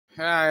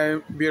Hi,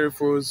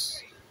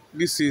 beautifuls.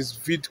 This is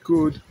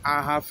Veetgold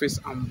Aha Face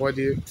and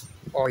Body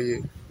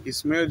Oil.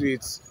 It's made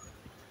with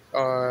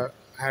uh,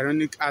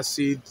 hyaluronic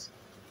acid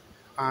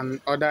and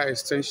other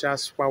essential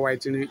super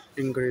whitening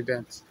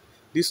ingredients.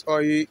 This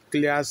oil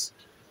clears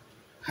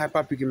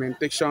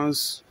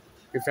hyperpigmentations.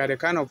 If you're the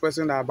kind of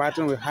person that are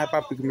battling with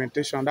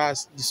hyperpigmentation,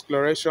 that's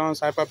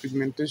discolorations,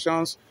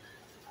 hyperpigmentations,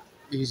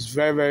 is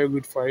very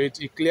good for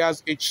it. It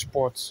clears age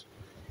spots,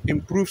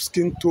 improves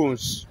skin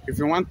tones. If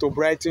you want to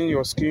brighten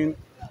your skin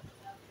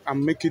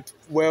and make it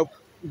well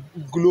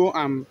glow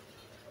and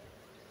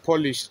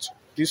polished,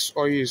 this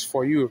oil is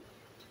for you.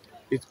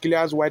 It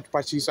clears white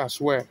patches as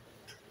well.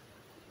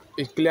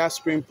 It clears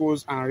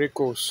pimples and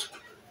wrinkles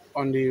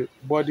on the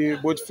body,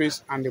 both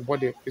face and the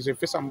body. It's a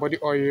face and body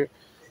oil.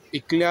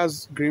 It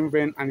clears green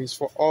vein and is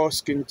for all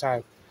skin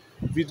type.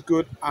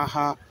 Veetgold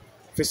Aha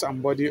Face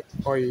and Body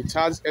Oil. It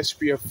has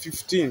SPF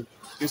 15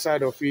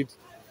 inside of it.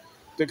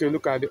 Take a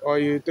look at the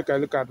oil. Take a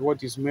look at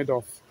what it's made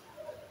of.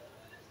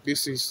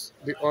 This is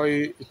the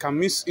oil. You can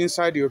mix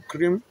inside your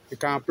cream. You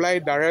can apply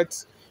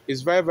direct.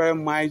 It's very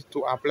mild to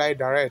apply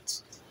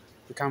direct.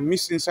 You can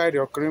mix inside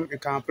your cream. You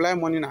can apply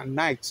morning and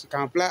night. You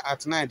can apply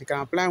at night. You can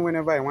apply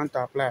whenever you want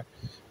to apply.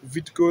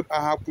 Veetgold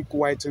Aha Quick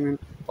Whitening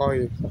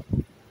Oil.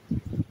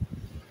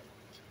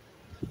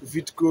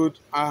 Veetgold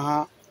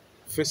Aha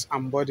Face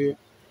and Body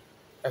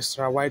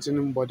Extra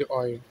Whitening Body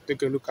Oil.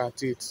 Take a look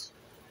at it.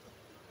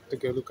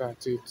 Take a look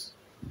at it.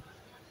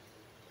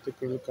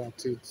 Take a look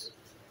at it.